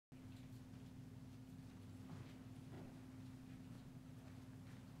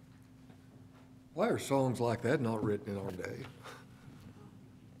Why are songs like that not written in our day?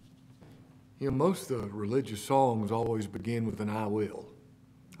 Most of the religious songs always begin with an I will.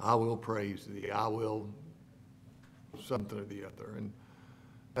 I will praise thee. I will something or the other. And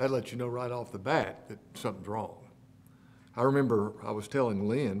that lets you know right off the bat that something's wrong. I remember I was telling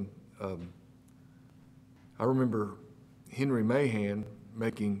Lynn, I remember Henry Mahan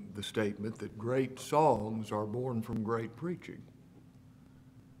making the statement that great songs are born from great preaching.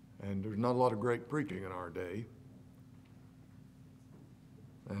 And there's not a lot of great preaching in our day.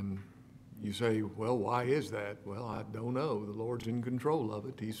 And you say, well, why is that? Well, I don't know. The Lord's in control of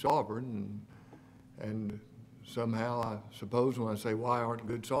it. He's sovereign. And somehow, I suppose when I say, why aren't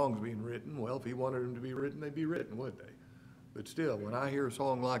good songs being written? Well, if he wanted them to be written, they'd be written, wouldn't they? But still, when I hear a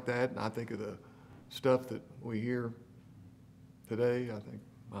song like that, and I think of the stuff that we hear today, I think,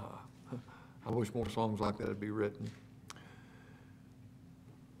 I wish more songs like that would be written.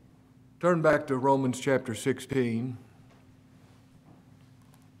 Turn back to Romans chapter 16.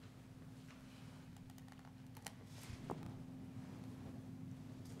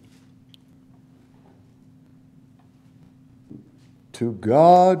 To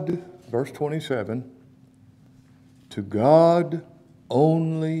God, verse 27, to God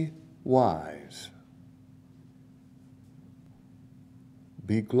only wise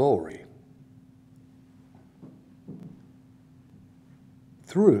be glory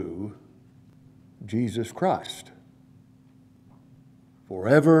through Jesus Christ,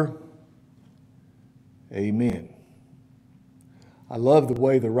 forever. Amen. I love the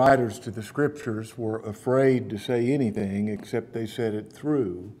way the writers to the Scriptures were afraid to say anything except they said it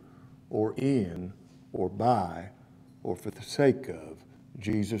through or in or by or for the sake of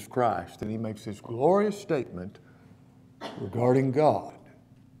Jesus Christ. And he makes this glorious statement regarding God.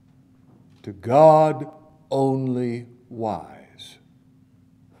 To God only wise.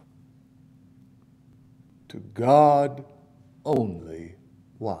 To God only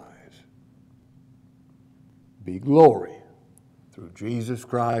wise be glory through Jesus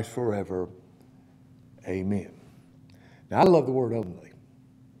Christ forever. Amen. Now, I love the word only.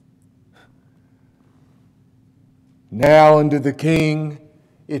 Now unto the King,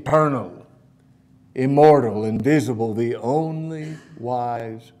 eternal, immortal, invisible, the only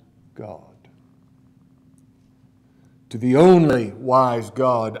wise God. To the only wise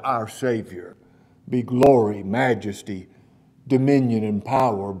God, our Savior, be glory, majesty, dominion, and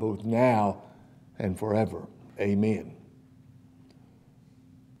power, both now and forever. Amen.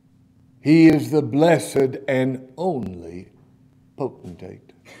 He is the blessed and only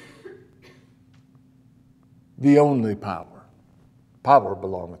potentate. The only power. Power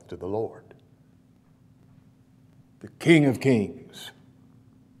belongeth to the Lord. The King of kings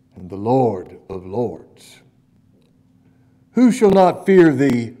and the Lord of lords. Who shall not fear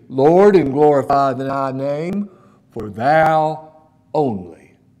thee, Lord, and glorify thy name? For thou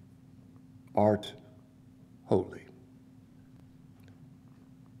only art holy.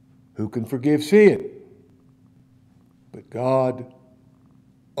 Who can forgive sin? But God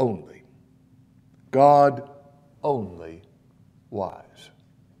only. God only wise.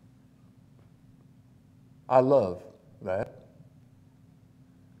 I love that.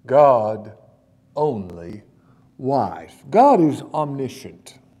 God only wise. God is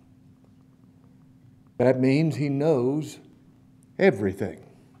omniscient. That means he knows everything.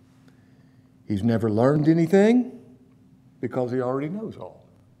 He's never learned anything because he already knows all.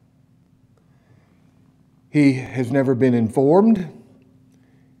 He has never been informed.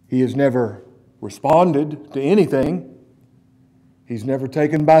 He has never responded to anything. He's never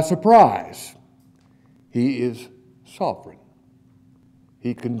taken by surprise. He is sovereign.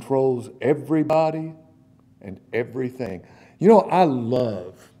 He controls everybody and everything. You know, I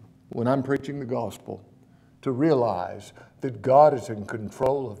love, when I'm preaching the gospel, to realize that God is in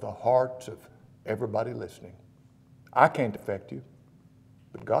control of the hearts of everybody listening. I can't affect you,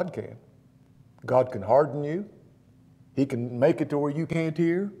 but God can. God can harden you. He can make it to where you can't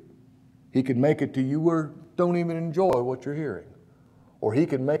hear. He can make it to you where don't even enjoy what you're hearing. Or he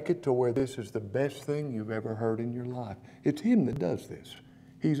can make it to where this is the best thing you've ever heard in your life. It's him that does this.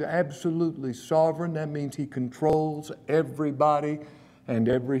 He's absolutely sovereign. That means he controls everybody and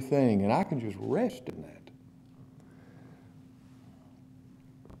everything. And I can just rest in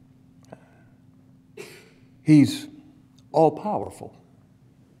that. He's all-powerful.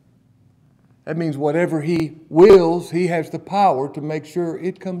 That means whatever he wills, he has the power to make sure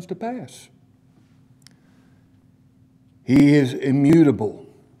it comes to pass. He is immutable.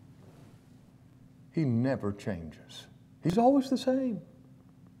 He never changes. He's always the same.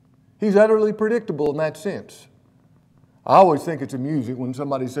 He's utterly predictable in that sense. I always think it's amusing when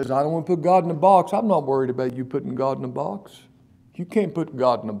somebody says, I don't want to put God in a box. I'm not worried about you putting God in a box. You can't put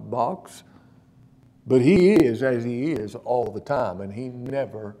God in a box. But He is as He is all the time, and He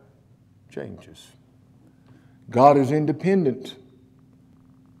never changes. God is independent.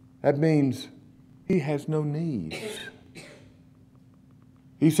 That means He has no needs.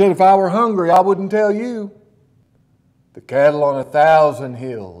 He said, if I were hungry, I wouldn't tell you. The cattle on 1,000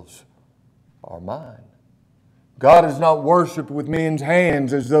 hills are mine. God is not worshipped with men's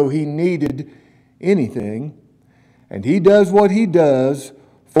hands as though He needed anything. And He does what He does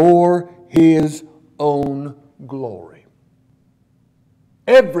for His own glory.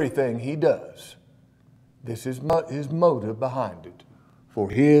 Everything He does, this is His motive behind it, for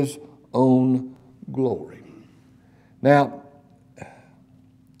His own glory. Now,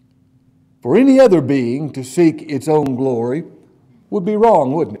 for any other being to seek its own glory would be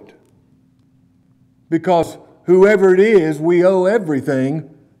wrong, wouldn't it? Because whoever it is, we owe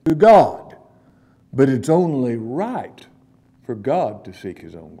everything to God. But it's only right for God to seek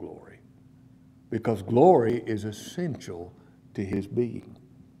His own glory, because glory is essential to His being.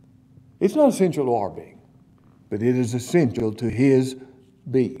 It's not essential to our being, but it is essential to His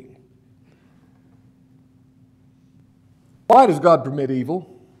being. Why does God permit evil?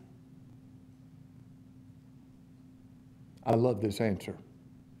 I love this answer.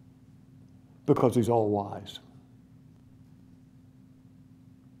 Because He's all wise.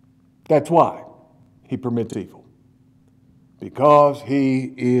 That's why He permits evil. Because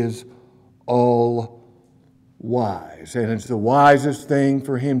He is all wise. And it's the wisest thing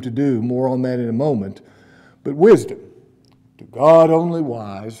for Him to do. More on that in a moment. But wisdom, to God only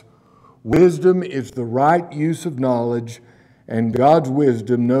wise, wisdom is the right use of knowledge, and God's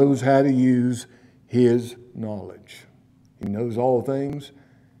wisdom knows how to use His knowledge. He knows all things,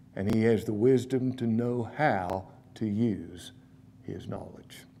 and He has the wisdom to know how to use His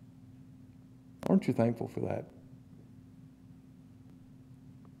knowledge. Aren't you thankful for that?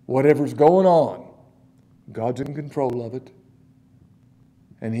 Whatever's going on, God's in control of it,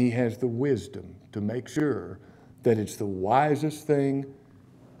 and He has the wisdom to make sure that it's the wisest thing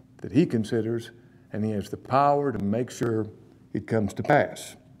that He considers, and He has the power to make sure it comes to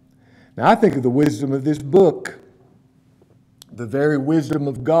pass. Now, I think of the wisdom of this book. The very wisdom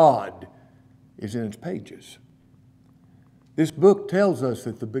of God is in its pages. This book tells us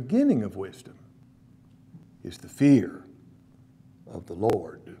that the beginning of wisdom is the fear of the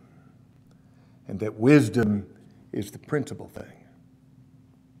Lord, and that wisdom is the principal thing.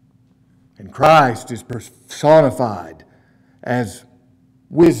 And Christ is personified as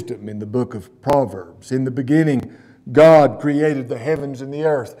wisdom in the book of Proverbs. In the beginning, God created the heavens and the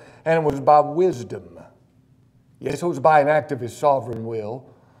earth, and it was by wisdom. Yes, it was by an act of His sovereign will,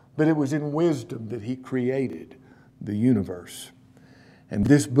 but it was in wisdom that He created the universe. And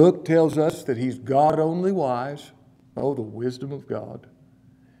this book tells us that He's God only wise. Oh, the wisdom of God.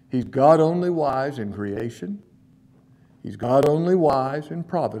 He's God only wise in creation. He's God only wise in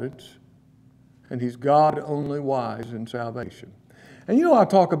providence. And He's God only wise in salvation. And you know, I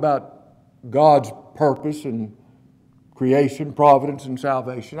talk about God's purpose and creation, providence, and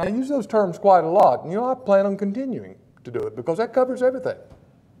salvation. I use those terms quite a lot. And you know, I plan on continuing to do it because that covers everything.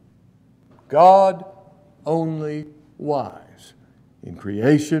 God only wise in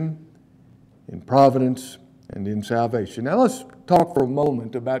creation, in providence, and in salvation. Now let's talk for a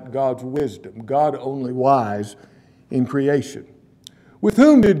moment about God's wisdom. God only wise in creation. With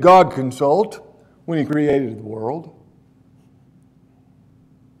whom did God consult when He created the world?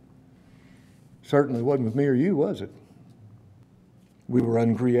 Certainly wasn't with me or you, was it? We were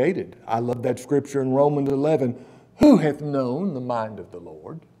uncreated. I love that scripture in Romans 11. Who hath known the mind of the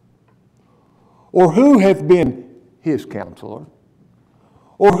Lord? Or who hath been His counselor?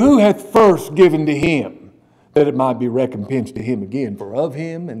 Or who hath first given to Him, that it might be recompensed to Him again? For of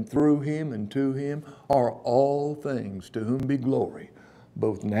Him, and through Him, and to Him are all things, to whom be glory,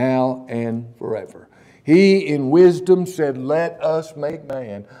 both now and forever. He in wisdom said, let us make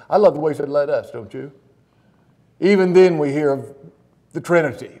man. I love the way He said, let us, don't you? Even then we hear of the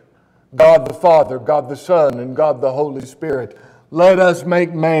Trinity, God the Father, God the Son, and God the Holy Spirit. Let us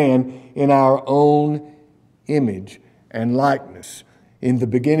make man in our own image and likeness. In the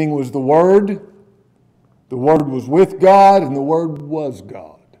beginning was the Word was with God, and the Word was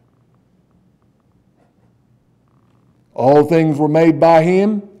God. All things were made by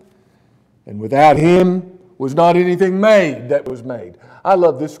Him, and without Him was not anything made that was made. I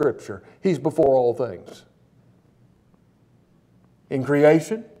love this scripture. He's before all things. In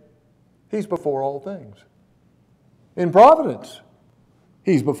creation, He's before all things. In providence,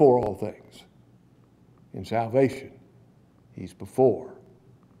 He's before all things. In salvation, He's before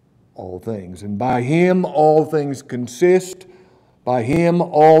all things. And by Him all things consist. By Him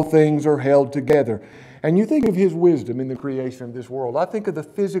all things are held together. And you think of His wisdom in the creation of this world. I think of the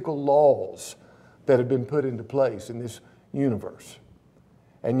physical laws that have been put into place in this universe.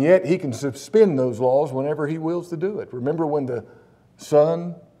 And yet He can suspend those laws whenever He wills to do it. Remember when the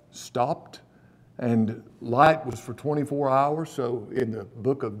sun stopped and light was for 24 hours? So in the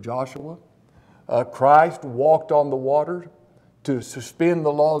book of Joshua, Christ walked on the water to suspend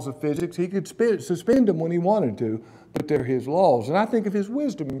the laws of physics. He could suspend them when He wanted to, but they're His laws. And I think of His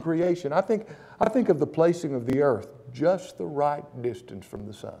wisdom in creation. I think of the placing of the earth just the right distance from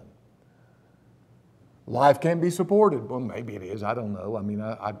the sun. Life can be supported. Well, maybe it is. I don't know. I mean,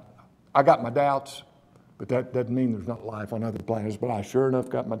 I got my doubts, but that doesn't mean there's not life on other planets, but I sure enough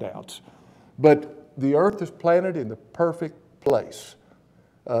got my doubts. But the earth is planted in the perfect place,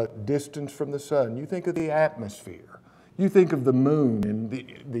 distance from the sun. You think of the atmosphere. You think of the moon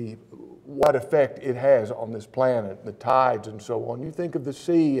and what effect it has on this planet, the tides and so on. You think of the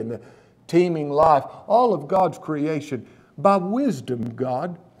sea and the teeming life, all of God's creation. By wisdom,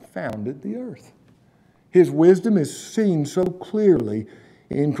 God founded the earth. His wisdom is seen so clearly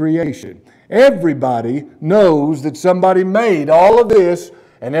in creation. Everybody knows that somebody made all of this,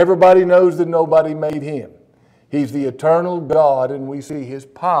 and everybody knows that nobody made Him. He's the eternal God, and we see His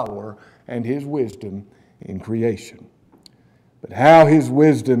power and His wisdom in creation. But how His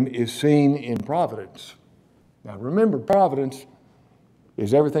wisdom is seen in providence. Now remember, providence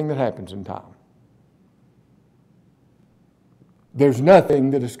is everything that happens in time. There's nothing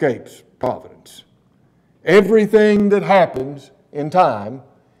that escapes providence. Everything that happens in time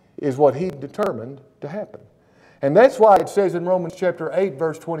is what He determined to happen. And that's why it says in Romans chapter 8,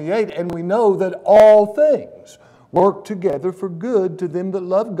 verse 28, and we know that all things work together for good to them that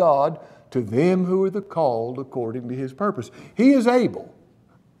love God, to them who are the called according to His purpose. He is able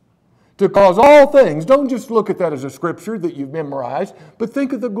to cause all things. Don't just look at that as a scripture that you've memorized, but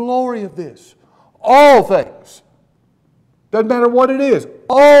think of the glory of this. All things. Doesn't matter what it is.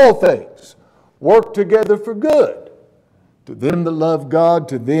 All things work together for good to them that love God,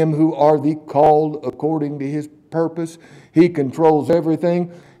 to them who are the called according to His purpose. He controls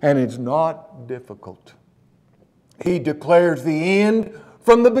everything, and it's not difficult. He declares the end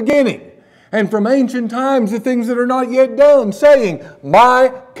from the beginning. And from ancient times, the things that are not yet done, saying,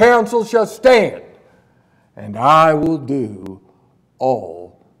 my counsel shall stand, and I will do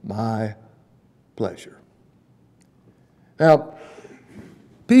all my pleasure. Now,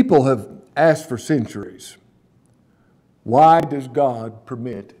 people have asked for centuries, why does God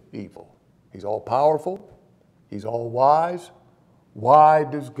permit evil? He's all powerful. He's all wise. Why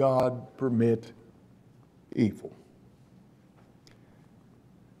does God permit evil?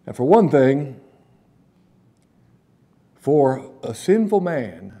 And for one thing, for a sinful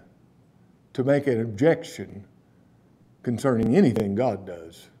man to make an objection concerning anything God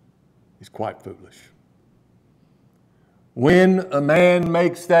does is quite foolish. When a man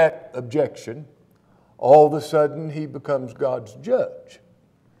makes that objection, all of a sudden he becomes God's judge.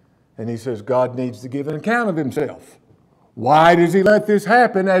 And he says God needs to give an account of Himself. Why does He let this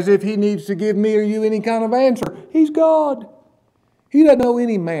happen, as if He needs to give me or you any kind of answer? He's God. He doesn't owe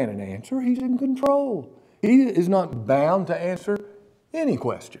any man an answer. He's in control. He is not bound to answer any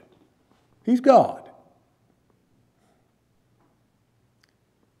question. He's God.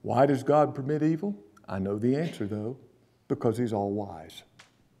 Why does God permit evil? I know the answer, though, because He's all wise.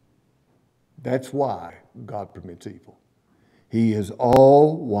 That's why God permits evil. He is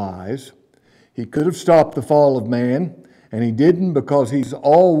all wise. He could have stopped the fall of man, and He didn't, because He's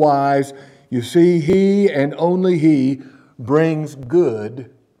all wise. You see, He and only He brings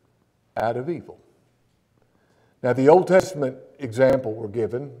good out of evil. Now, the Old Testament example we're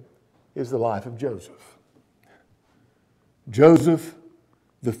given is the life of Joseph. Joseph,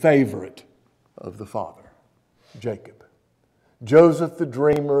 the favorite of the father, Jacob. Joseph, the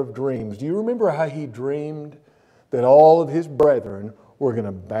dreamer of dreams. Do you remember how he dreamed that all of his brethren were going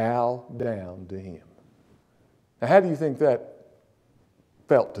to bow down to him? Now, how do you think that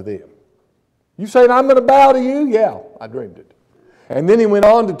felt to them? You saying, I'm going to bow to you? Yeah, I dreamed it. And then he went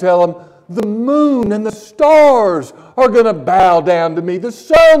on to tell them, the moon and the stars are going to bow down to me. The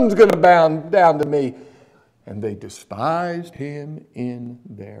sun's going to bow down to me. And they despised him in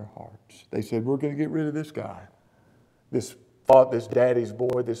their hearts. They said, we're going to get rid of this guy, this daddy's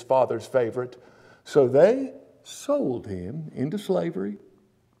boy, this father's favorite. So they sold him into slavery,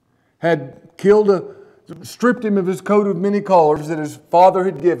 had stripped him of his coat of many colors that his father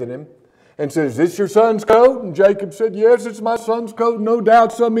had given him, and said, "Is this your son's coat?" And Jacob said, "Yes, it's my son's coat. No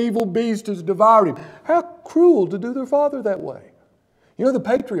doubt some evil beast has devoured him." How cruel to do their father that way. You know, the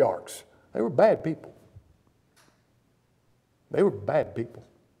patriarchs, they were bad people. They were bad people.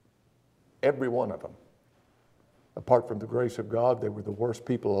 Every one of them. Apart from the grace of God, they were the worst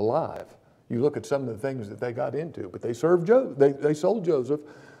people alive. You look at some of the things that they got into, but they sold Joseph.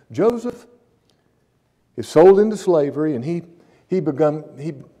 Joseph is sold into slavery, and he becomes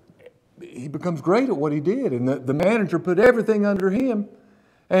great at what he did. And the manager put everything under him.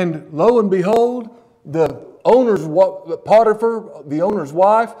 And lo and behold, Potiphar, the owner's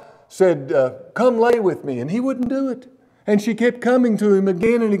wife, said, "Come lay with me." And he wouldn't do it. And she kept coming to him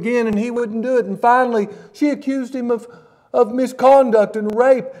again and again, and he wouldn't do it. And finally, she accused him of misconduct and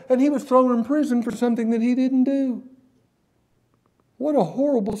rape, and he was thrown in prison for something that he didn't do. What a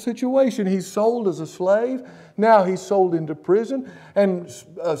horrible situation. He's sold as a slave. Now he's sold into prison. And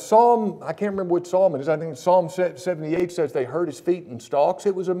Psalm, I can't remember which Psalm it is. I think Psalm 78 says they hurt his feet in stocks.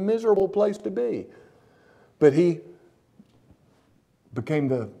 It was a miserable place to be. But he became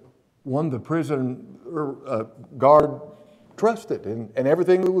the prison guard trusted, and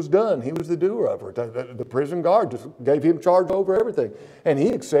everything that was done, he was the doer of it. The prison guard just gave him charge over everything, and he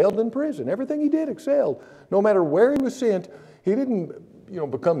excelled in prison. Everything he did excelled. No matter where he was sent, he didn't,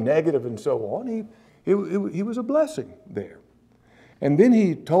 become negative and so on. He was a blessing there. And then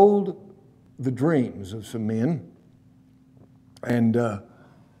he told the dreams of some men, and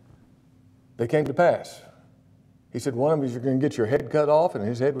they came to pass. He said, one of them is, "You're going to get your head cut off," and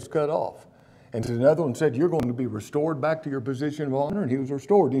his head was cut off. And another one said, "You're going to be restored back to your position of honor," and he was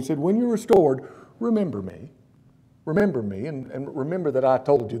restored. And he said, "When you're restored, remember me. Remember me, and remember that I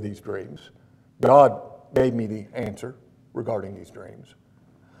told you these dreams. God gave me the answer regarding these dreams."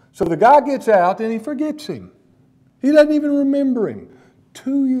 So the guy gets out and he forgets him. He doesn't even remember him.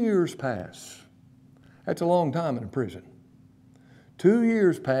 2 years pass. That's a long time in a prison. 2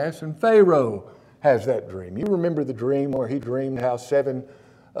 years pass, and Pharaoh has that dream. You remember the dream where he dreamed how 7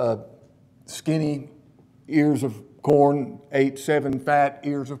 skinny ears of corn ate 7 fat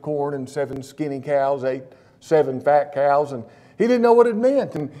ears of corn, and 7 skinny cows ate 7 fat cows, and he didn't know what it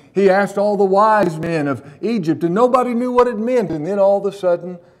meant. And he asked all the wise men of Egypt, and nobody knew what it meant. And then all of a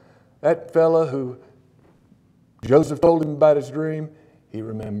sudden, that fella who Joseph told him about his dream, he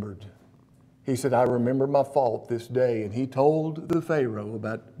remembered. He said, "I remember my fault this day." And he told the Pharaoh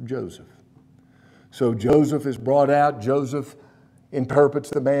about Joseph. So Joseph is brought out. Joseph interprets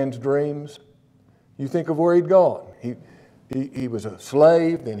the man's dreams. You think of where he'd gone. He was a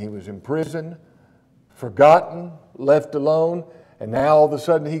slave, then he was in prison, forgotten, left alone, and now all of a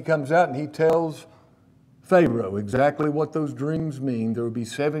sudden he comes out and he tells Pharaoh exactly what those dreams mean. There will be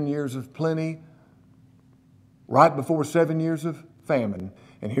 7 years of plenty right before 7 years of famine.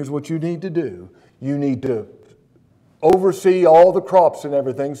 And here's what you need to do. You need to oversee all the crops and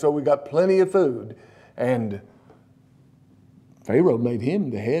everything so we got plenty of food. And Pharaoh made him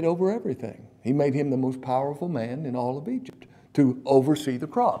the head over everything. He made him the most powerful man in all of Egypt to oversee the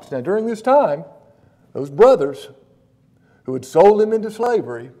crops. Now, during this time, those brothers who had sold him into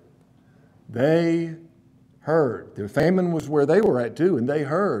slavery, they heard. The famine was where they were at too, and they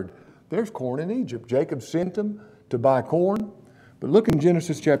heard there's corn in Egypt. Jacob sent them to buy corn. But look in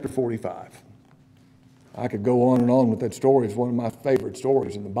Genesis chapter 45. I could go on and on with that story. It's one of my favorite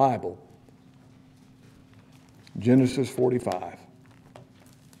stories in the Bible. Genesis 45.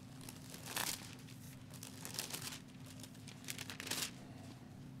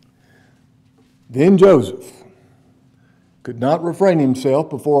 Then Joseph could not refrain himself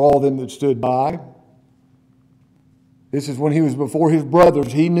before all them that stood by. This is when he was before his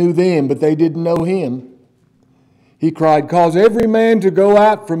brothers. He knew them, but they didn't know him. He cried, "Cause every man to go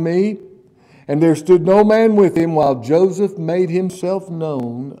out from me." And there stood no man with him, while Joseph made himself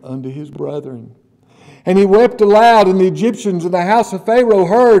known unto his brethren. And he wept aloud, and the Egyptians in the house of Pharaoh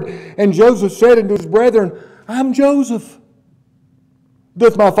heard. And Joseph said unto his brethren, "I'm Joseph.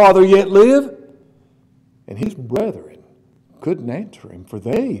 Doth my father yet live?" And his brethren couldn't answer him, for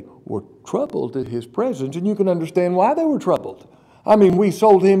they were troubled at his presence. And you can understand why they were troubled. I mean, we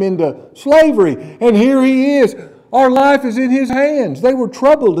sold him into slavery, and here he is. Our life is in his hands. They were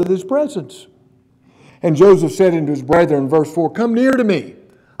troubled at his presence. And Joseph said unto his brethren, verse 4, "Come near to me,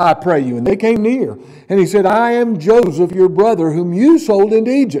 I pray you." And they came near. And he said, "I am Joseph, your brother, whom you sold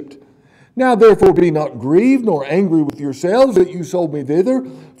into Egypt. Now therefore be not grieved nor angry with yourselves that you sold me thither,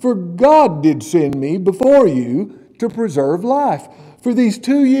 for God did send me before you to preserve life. For these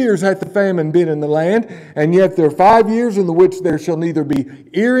 2 years hath the famine been in the land, and yet there are 5 years in the which there shall neither be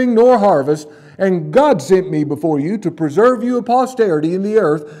earing nor harvest. And God sent me before you to preserve you a posterity in the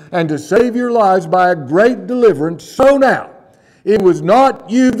earth, and to save your lives by a great deliverance. So now, it was not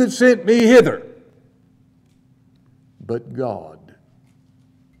you that sent me hither, but God.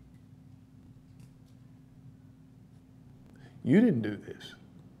 You didn't do this.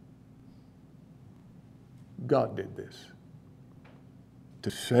 God did this to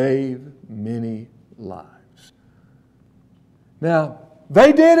save many lives. Now,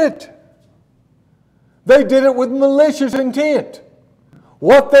 they did it. They did it with malicious intent.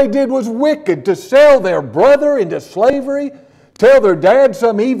 What they did was wicked, to sell their brother into slavery, tell their dad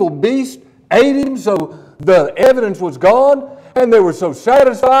some evil beast ate him so the evidence was gone, and they were so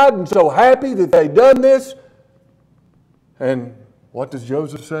satisfied and so happy that they'd done this. And what does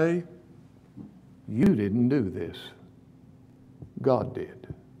Joseph say? You didn't do this. God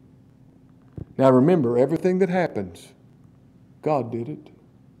did. Now remember, everything that happens, God did it.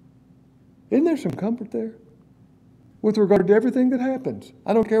 Isn't there some comfort there? With regard to everything that happens.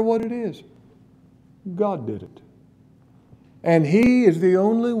 I don't care what it is. God did it. And He is the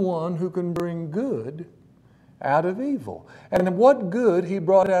only one who can bring good out of evil. And what good He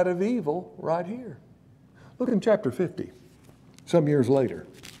brought out of evil right here. Look in chapter 50, some years later.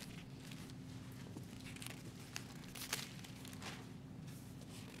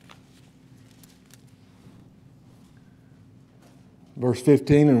 Verse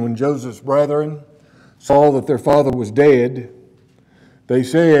 15, and when Joseph's brethren saw that their father was dead, they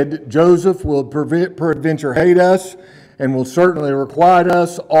said, Joseph will peradventure hate us, and will certainly requite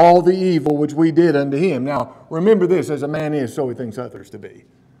us all the evil which we did unto him. Now, remember this, as a man is, so he thinks others to be.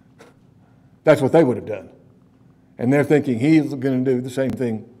 That's what they would have done. And they're thinking he's going to do the same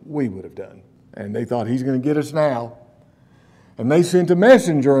thing we would have done. And they thought he's going to get us now. And they sent a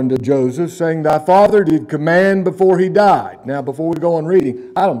messenger unto Joseph, saying, Thy father did command before he died. Now, before we go on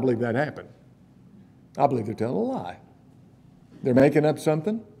reading, I don't believe that happened. I believe they're telling a lie. They're making up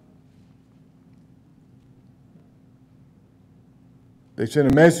something. They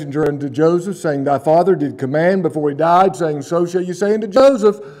sent a messenger unto Joseph, saying, Thy father did command before he died, saying, So shall you say unto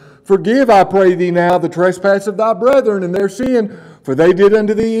Joseph, Forgive, I pray thee now, the trespass of thy brethren and their sin, for they did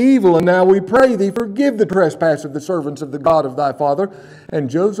unto thee evil, and now we pray thee, forgive the trespass of the servants of the God of thy father. And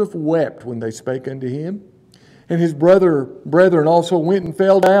Joseph wept when they spake unto him. And his brethren also went and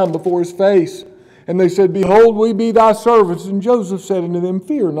fell down before his face. And they said, Behold, we be thy servants. And Joseph said unto them,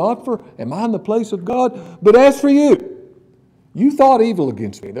 Fear not, for am I in the place of God? But as for you, you thought evil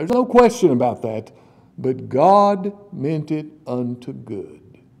against me. There's no question about that. But God meant it unto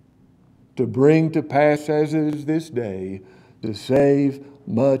good, to bring to pass as it is this day, to save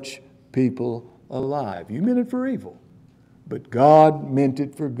much people alive. You meant it for evil, but God meant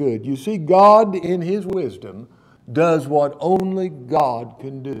it for good. You see, God in His wisdom does what only God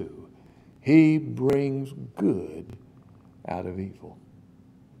can do. He brings good out of evil.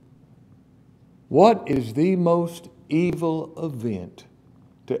 What is the most evil event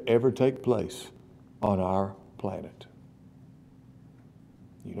to ever take place on our planet?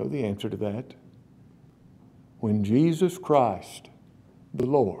 You know the answer to that. When Jesus Christ, the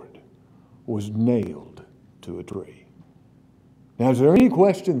Lord, was nailed to a tree. Now, is there any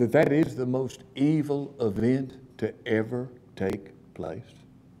question that that is the most evil event to ever take place?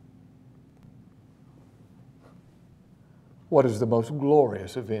 What is the most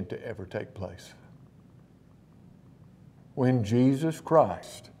glorious event to ever take place? When Jesus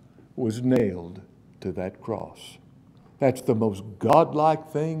Christ was nailed to that cross. That's the most godlike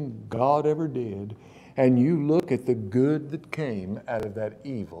thing God ever did. And you look at the good that came out of that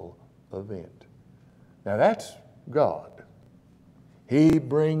evil event. Now that's God. He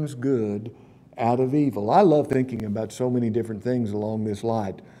brings good out of evil. I love thinking about so many different things along this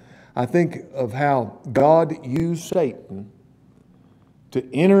line. I think of how God used Satan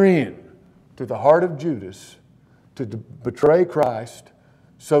to enter in to the heart of Judas to betray Christ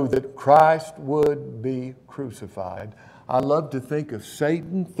so that Christ would be crucified. I love to think of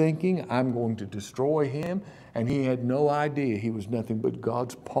Satan thinking, I'm going to destroy him, and he had no idea he was nothing but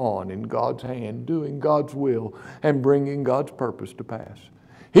God's pawn in God's hand, doing God's will and bringing God's purpose to pass.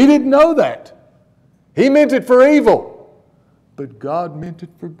 He didn't know that. He meant it for evil, but God meant it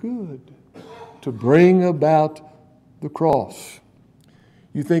for good, to bring about the cross.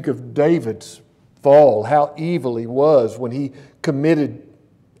 You think of David's fall, how evil he was when he committed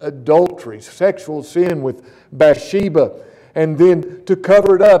adultery, sexual sin with Bathsheba, and then to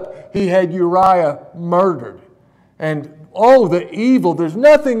cover it up, he had Uriah murdered. And oh, the evil, there's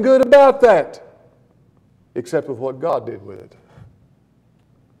nothing good about that, except with what God did with it.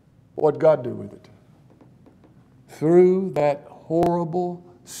 What'd God do with it? Through that horrible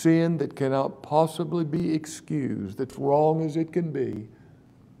sin that cannot possibly be excused, that's wrong as it can be,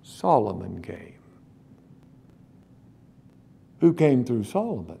 Solomon came. Who came through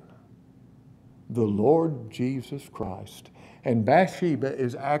Solomon? The Lord Jesus Christ. And Bathsheba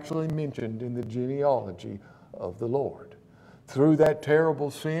is actually mentioned in the genealogy of the Lord. Through that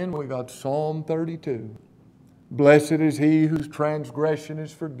terrible sin, we got Psalm 32. Blessed is he whose transgression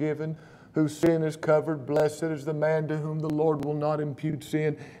is forgiven, whose sin is covered. Blessed is the man to whom the Lord will not impute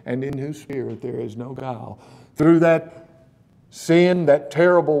sin, and in whose spirit there is no guile. Through that sin, that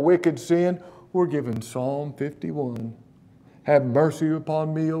terrible, wicked sin, we're given Psalm 51. Have mercy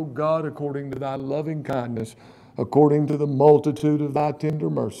upon me, O God, according to thy loving kindness, according to the multitude of thy tender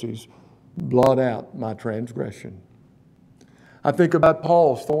mercies. Blot out my transgression. I think about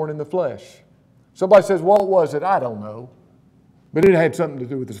Paul's thorn in the flesh. Somebody says, what was it? I don't know. But it had something to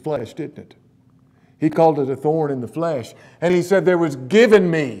do with his flesh, didn't it? He called it a thorn in the flesh. And he said, there was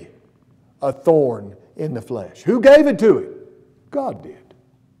given me a thorn in the flesh. Who gave it to him? God did.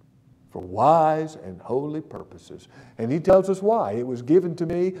 For wise and holy purposes. And he tells us why. It was given to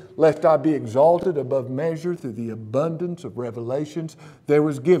me, lest I be exalted above measure through the abundance of revelations. There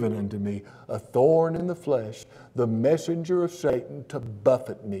was given unto me a thorn in the flesh, the messenger of Satan, to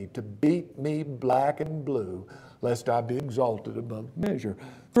buffet me, to beat me black and blue, lest I be exalted above measure.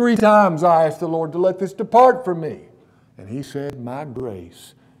 3 times I asked the Lord to let this depart from me. And he said, my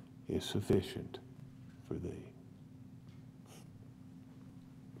grace is sufficient for thee.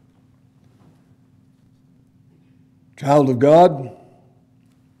 Child of God,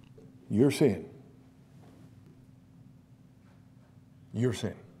 your sin. Your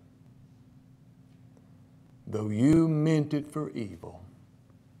sin. Though you meant it for evil.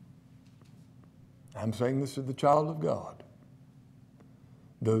 I'm saying this to the child of God.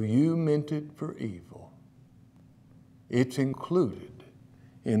 Though you meant it for evil, it's included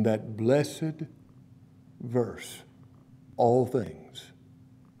in that blessed verse. All things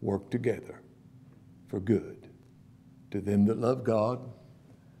work together for good. To them that love God,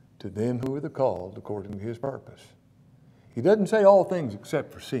 to them who are the called according to his purpose. He doesn't say all things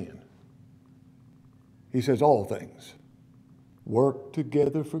except for sin. He says all things work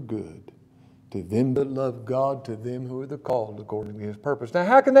together for good. To them that love God, to them who are the called according to his purpose. Now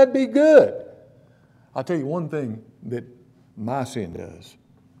how can that be good? I'll tell you one thing that my sin does.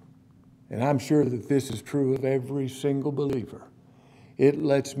 And I'm sure that this is true of every single believer. It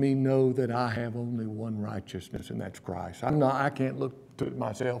lets me know that I have only one righteousness, and that's Christ. I can't look to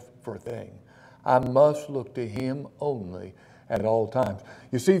myself for a thing. I must look to him only at all times.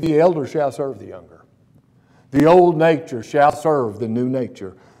 You see, the elder shall serve the younger. The old nature shall serve the new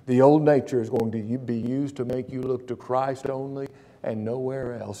nature. The old nature is going to be used to make you look to Christ only and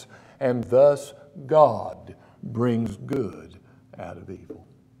nowhere else. And thus, God brings good out of evil.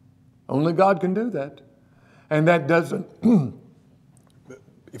 Only God can do that. And that doesn't...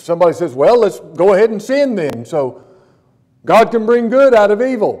 If somebody says, well, let's go ahead and sin then, so God can bring good out of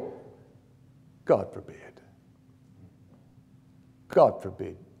evil. God forbid. God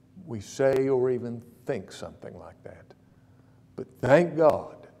forbid we say or even think something like that. But thank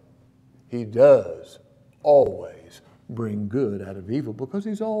God, he does always bring good out of evil because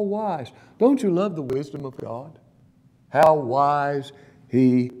he's all wise. Don't you love the wisdom of God? How wise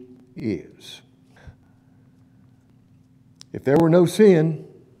he is. If there were no sin,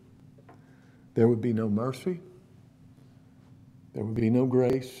 there would be no mercy. There would be no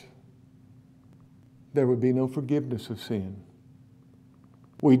grace. There would be no forgiveness of sin.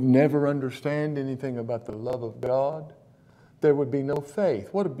 We'd never understand anything about the love of God. There would be no faith.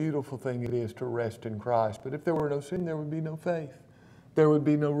 What a beautiful thing it is to rest in Christ. But if there were no sin, there would be no faith. There would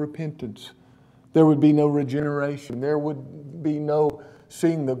be no repentance. There would be no regeneration. There would be no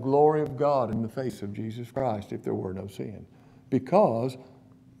seeing the glory of God in the face of Jesus Christ if there were no sin. Because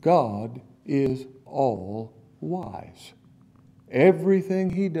God is all wise.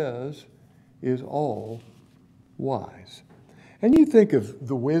 Everything he does is all wise. And you think of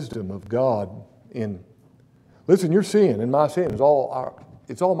the wisdom of God in, listen, your sin and my sin is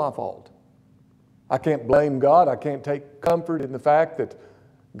it's all my fault. I can't blame God. I can't take comfort in the fact that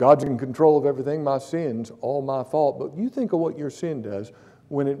God's in control of everything. My sin's all my fault. But you think of what your sin does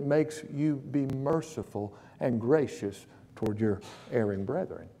when it makes you be merciful and gracious toward your erring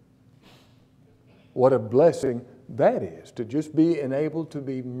brethren. What a blessing that is, to just be enabled to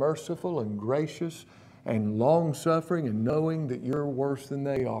be merciful and gracious and long-suffering and knowing that you're worse than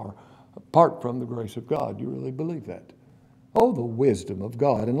they are, apart from the grace of God. You really believe that? Oh, the wisdom of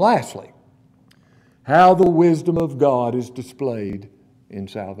God. And lastly, how the wisdom of God is displayed in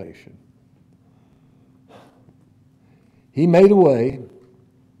salvation. He made a way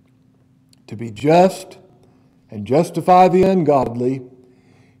to be just and justify the ungodly.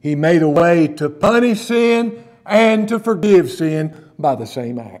 He made a way to punish sin and to forgive sin by the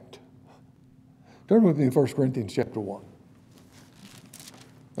same act. Turn with me to 1 Corinthians chapter 1.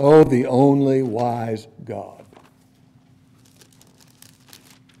 Oh, the only wise God.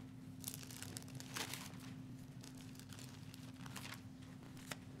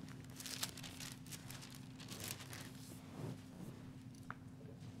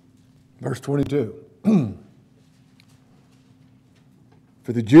 Verse 22.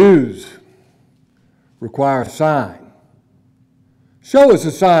 For the Jews require a sign. Show us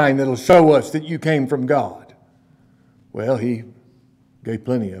a sign that'll show us that you came from God. Well, he gave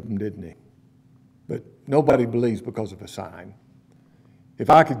plenty of them, didn't he? But nobody believes because of a sign.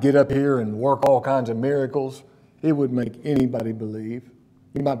 If I could get up here and work all kinds of miracles, it would make anybody believe.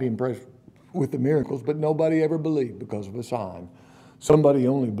 You might be impressed with the miracles, but nobody ever believed because of a sign. Somebody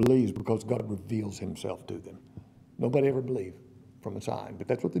only believes because God reveals himself to them. Nobody ever believed from a sign, but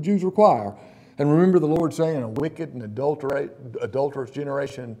that's what the Jews require. And remember the Lord saying, a wicked and adulterous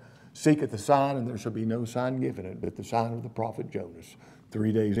generation seeketh a sign, and there shall be no sign given it, but the sign of the prophet Jonas.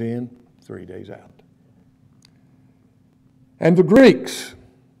 3 days in, 3 days out. And the Greeks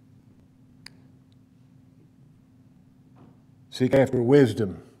seek after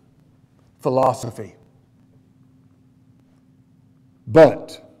wisdom, philosophy.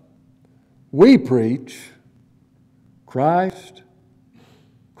 But we preach Christ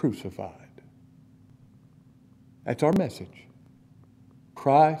crucified. That's our message.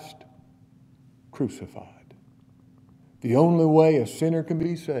 Christ crucified. The only way a sinner can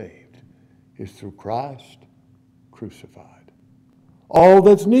be saved is through Christ crucified. All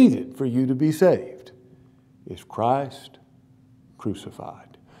that's needed for you to be saved is Christ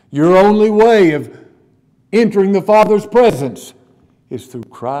crucified. Your only way of entering the Father's presence is through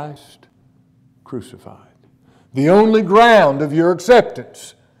Christ crucified. The only ground of your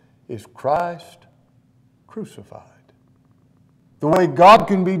acceptance is Christ crucified. The way God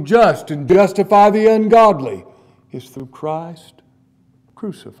can be just and justify the ungodly is through Christ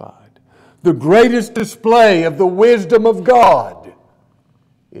crucified. The greatest display of the wisdom of God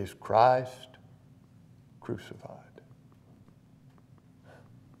is Christ crucified.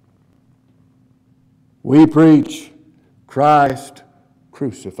 We preach Christ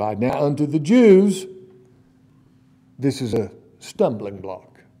crucified. Now, unto the Jews, this is a stumbling block.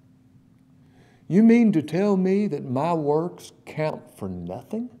 You mean to tell me that my works count for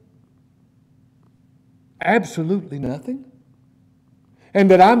nothing? Absolutely nothing?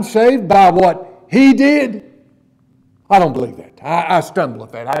 And that I'm saved by what he did? I don't believe that. I stumble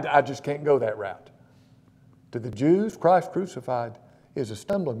at that. I just can't go that route. To the Jews, Christ crucified is a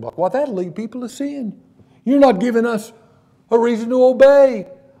stumbling block. Why, that'll lead people to sin. You're not giving us a reason to obey.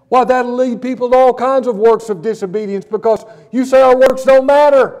 Why, that'll lead people to all kinds of works of disobedience because you say our works don't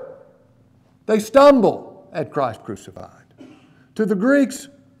matter. They stumble at Christ crucified. To the Greeks,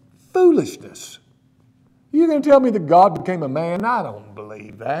 foolishness. You're going to tell me that God became a man? I don't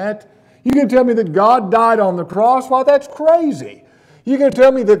believe that. You're going to tell me that God died on the cross? Why, that's crazy. You're going to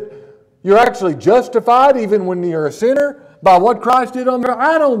tell me that you're actually justified even when you're a sinner by what Christ did on the cross?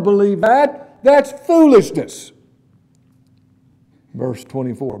 I don't believe that. That's foolishness. Verse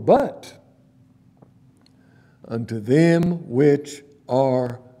 24, but unto them which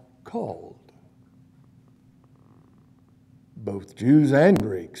are called, both Jews and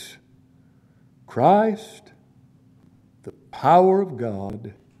Greeks, Christ, the power of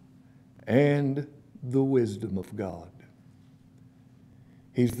God and the wisdom of God.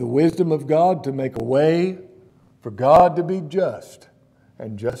 He's the wisdom of God to make a way for God to be just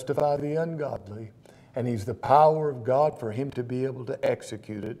and justify the ungodly. And He's the power of God for Him to be able to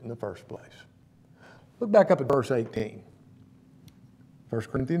execute it in the first place. Look back up at verse 18. 1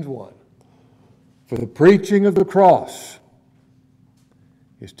 Corinthians 1. For the preaching of the cross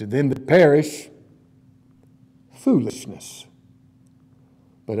is to them that perish foolishness.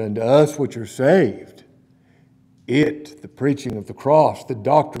 But unto us which are saved, the preaching of the cross, the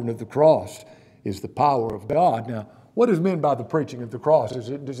doctrine of the cross, is the power of God. Now, what is meant by the preaching of the cross?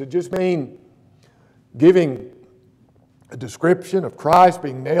 Does it just mean giving a description of Christ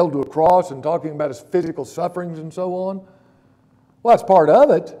being nailed to a cross and talking about His physical sufferings and so on? Well, that's part of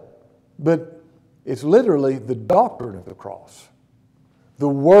it, but it's literally the doctrine of the cross, the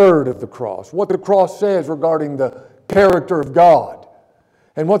word of the cross, what the cross says regarding the character of God,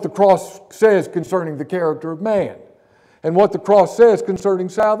 and what the cross says concerning the character of man, and what the cross says concerning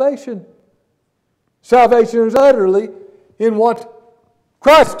salvation. Salvation is utterly in what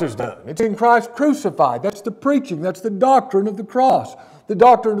Christ has done. It's in Christ crucified. That's the preaching. That's the doctrine of the cross. The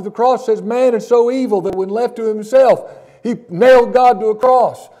doctrine of the cross says man is so evil that when left to himself, he nailed God to a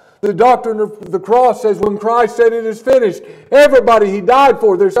cross. The doctrine of the cross says when Christ said it is finished, everybody he died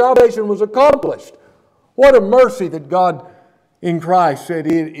for, their salvation was accomplished. What a mercy that God in Christ said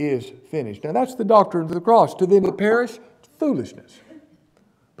it is finished. Now that's the doctrine of the cross. To them that perish, it's foolishness.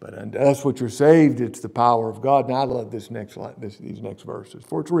 But unto us which are saved, it's the power of God. And I love these next verses.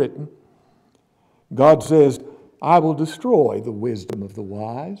 For it's written, God says, I will destroy the wisdom of the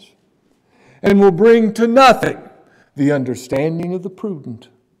wise and will bring to nothing the understanding of the prudent.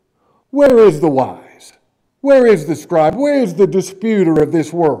 Where is the wise? Where is the scribe? Where is the disputer of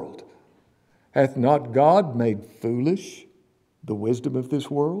this world? Hath not God made foolish the wisdom of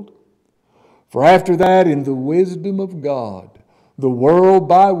this world? For after that, in the wisdom of God, the world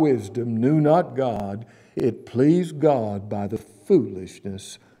by wisdom knew not God. It pleased God by the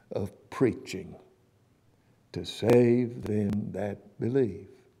foolishness of preaching to save them that believe.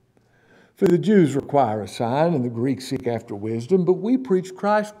 For the Jews require a sign, and the Greeks seek after wisdom, but we preach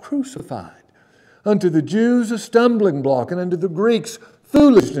Christ crucified. Unto the Jews a stumbling block, and unto the Greeks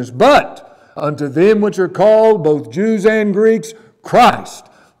foolishness. But unto them which are called, both Jews and Greeks, Christ,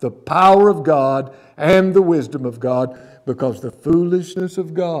 the power of God and the wisdom of God, because the foolishness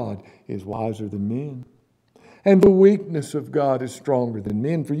of God is wiser than men, and the weakness of God is stronger than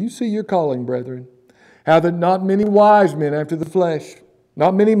men. For you see your calling, brethren, how that not many wise men after the flesh,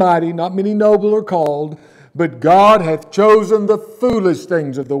 not many mighty, not many noble are called, but God hath chosen the foolish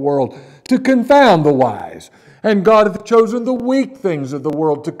things of the world to confound the wise. And God hath chosen the weak things of the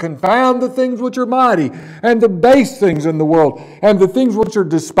world to confound the things which are mighty, and the base things in the world, and the things which are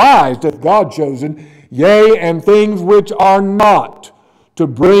despised hath God chosen, yea, and things which are not, to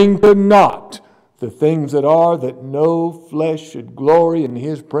bring to naught the things that are, that no flesh should glory in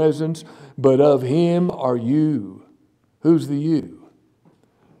his presence, but of him are you. Who's the you?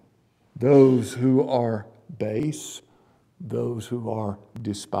 Those who are base, those who are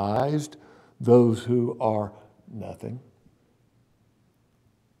despised, those who are nothing.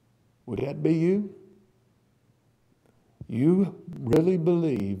 Would that be you? You really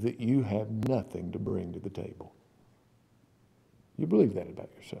believe that you have nothing to bring to the table. You believe that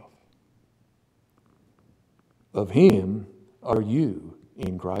about yourself. Of him are you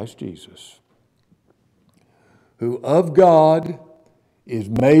in Christ Jesus, who of God is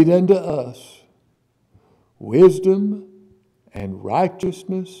made unto us wisdom and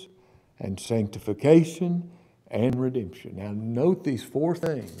righteousness and sanctification and redemption. Now note these four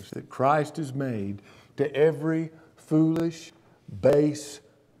things that Christ has made to every foolish, base,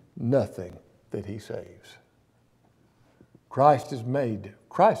 nothing that he saves. Christ has made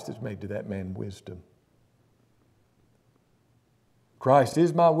to that man wisdom. Christ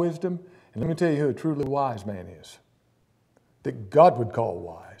is my wisdom. And let me tell you who a truly wise man is, that God would call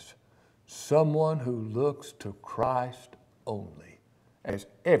wise. Someone who looks to Christ only as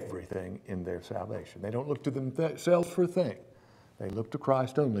everything in their salvation. They don't look to themselves for a thing. They look to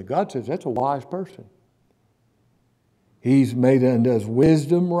Christ only. God says that's a wise person. He's made unto us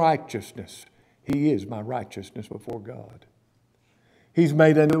wisdom, righteousness. He is my righteousness before God. He's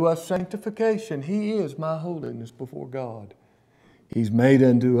made unto us sanctification. He is my holiness before God. He's made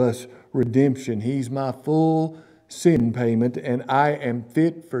unto us redemption. He's my full sin payment, and I am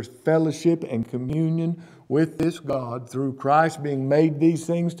fit for fellowship and communion with this God through Christ being made these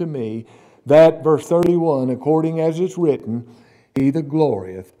things to me, that, verse 31, according as it's written, he that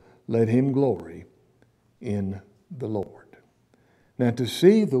glorieth, let him glory in the Lord. Now, to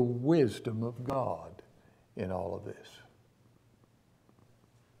see the wisdom of God in all of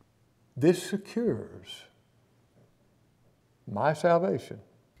this secures my salvation,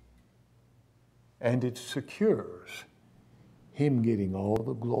 and it secures him getting all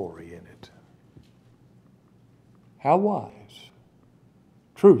the glory in it. How wise.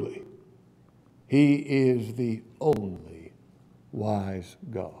 Truly, he is the only wise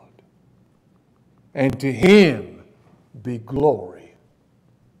God. And to him be glory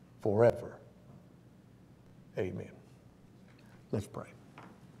forever. Amen. Let's pray.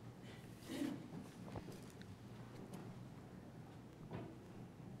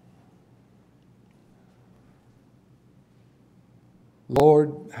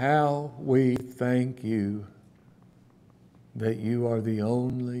 Lord, how we thank you that you are the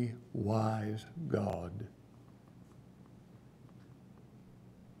only wise God.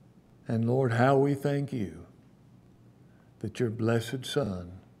 And Lord, how we thank you that your blessed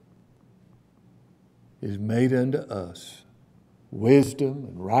Son is made unto us wisdom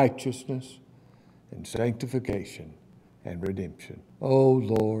and righteousness and sanctification and redemption. Oh,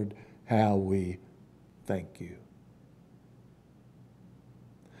 Lord, how we thank you.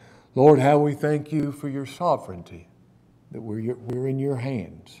 Lord, how we thank you for your sovereignty, that we're in your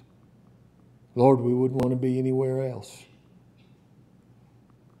hands. Lord, we wouldn't want to be anywhere else.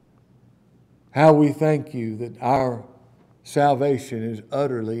 How we thank you that our salvation is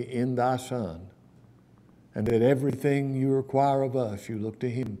utterly in thy Son, and that everything you require of us, you look to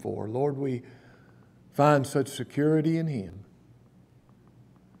him for. Lord, we find such security in him.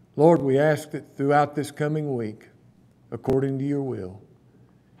 Lord, we ask that throughout this coming week, according to your will,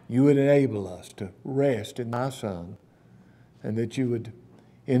 you would enable us to rest in thy Son, and that you would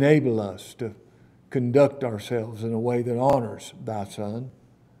enable us to conduct ourselves in a way that honors thy Son.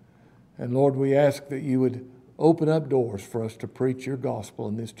 And Lord, we ask that you would open up doors for us to preach your gospel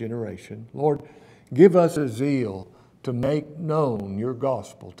in this generation. Lord, give us a zeal to make known your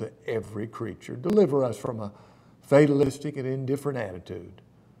gospel to every creature. Deliver us from a fatalistic and indifferent attitude,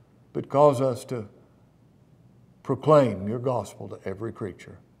 but cause us to proclaim your gospel to every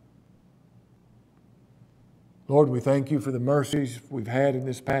creature. Lord, we thank you for the mercies we've had in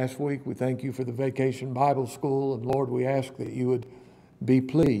this past week. We thank you for the Vacation Bible School. And Lord, we ask that you would be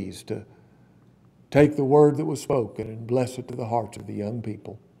pleased to take the word that was spoken and bless it to the hearts of the young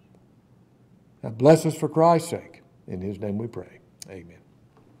people. Now bless us for Christ's sake. In his name we pray. Amen.